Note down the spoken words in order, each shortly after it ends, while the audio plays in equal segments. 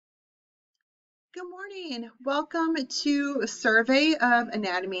Good morning. Welcome to a survey of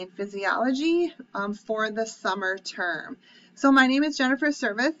anatomy and physiology for the summer term. So my name is Jennifer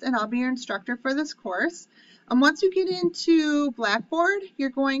Service and I'll be your instructor for this course. Once you get into Blackboard, you're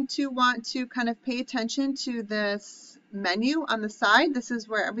going to want to kind of pay attention to this menu on the side. This is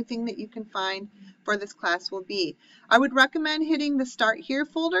where everything that you can find for this class will be. I would recommend hitting the Start Here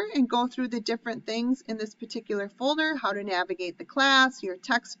folder and go through the different things in this particular folder, how to navigate the class, your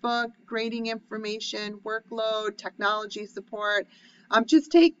textbook, grading information, workload, technology support.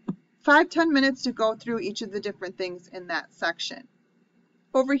 Just take 5-10 minutes to go through each of the different things in that section.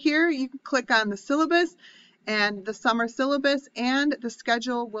 Over here, you can click on the syllabus and the summer syllabus, and the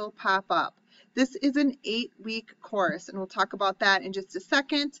schedule will pop up. This is an 8-week course, and we'll talk about that in just a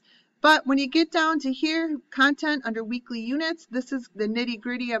second. But when you get down to here, content under weekly units, this is the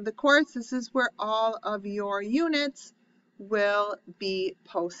nitty-gritty of the course. This is where all of your units will be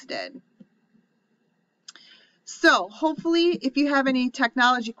posted. So hopefully, if you have any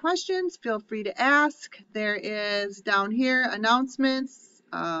technology questions, feel free to ask. There is down here announcements,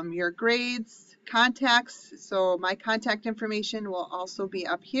 your grades, contacts. So my contact information will also be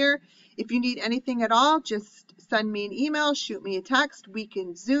up here. If you need anything at all, just send me an email, shoot me a text. We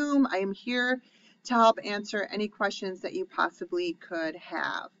can Zoom. I am here to help answer any questions that you possibly could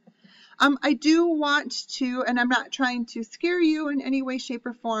have. I do want to, and I'm not trying to scare you in any way, shape,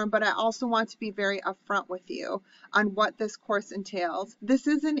 or form, but I also want to be very upfront with you on what this course entails. This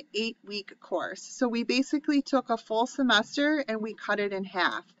is an 8-week course, so we basically took a full semester and we cut it in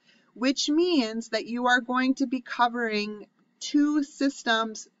half, which means that you are going to be covering 2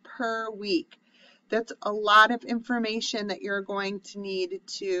 systems per week. That's a lot of information that you're going to need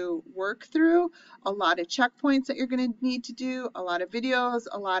to work through, a lot of checkpoints that you're going to need to do, a lot of videos,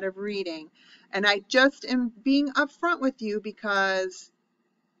 a lot of reading. And I just am being upfront with you because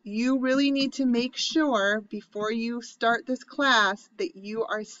you really need to make sure before you start this class that you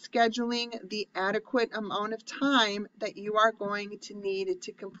are scheduling the adequate amount of time that you are going to need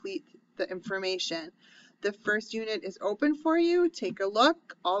to complete the information. The first unit is open for you. Take a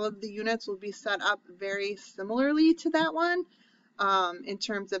look. All of the units will be set up very similarly to that one in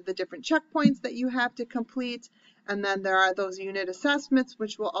terms of the different checkpoints that you have to complete. And then there are those unit assessments,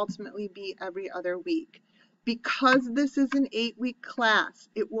 which will ultimately be every other week. Because this is an 8-week class,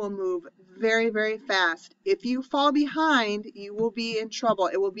 it will move very, very fast. If you fall behind, you will be in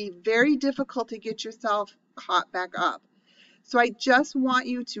trouble. It will be very difficult to get yourself caught back up. So I just want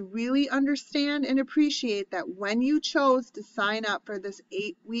you to really understand and appreciate that when you chose to sign up for this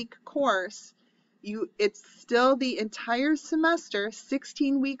 8-week course, it's still the entire semester,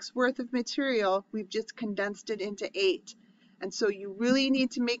 16 weeks worth of material. We've just condensed it into 8. And so you really need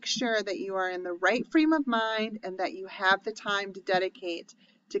to make sure that you are in the right frame of mind and that you have the time to dedicate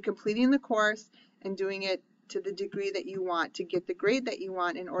to completing the course and doing it to the degree that you want to get the grade that you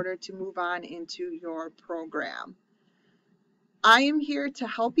want in order to move on into your program. I am here to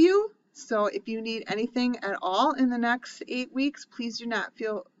help you, so if you need anything at all in the next 8 weeks, please do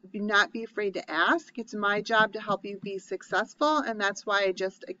not be afraid to ask. It's my job to help you be successful, and that's why I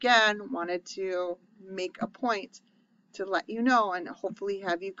just, again, wanted to make a point to let you know and hopefully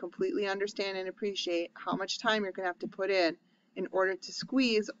have you completely understand and appreciate how much time you're going to have to put in order to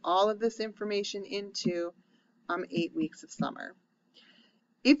squeeze all of this information into 8 weeks of summer.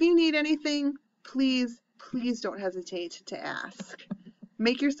 If you need anything, please don't hesitate to ask.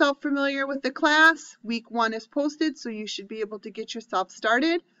 Make yourself familiar with the class. Week 1 is posted, so you should be able to get yourself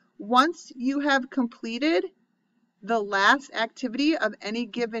started. Once you have completed the last activity of any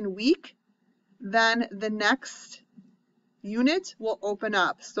given week, then the next unit will open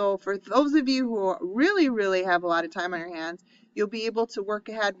up. So for those of you who really have a lot of time on your hands, you'll be able to work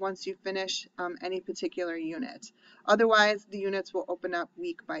ahead once you finish any particular unit. Otherwise, the units will open up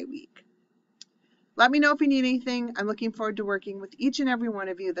week by week. Let me know if you need anything. I'm looking forward to working with each and every one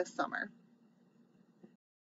of you this summer.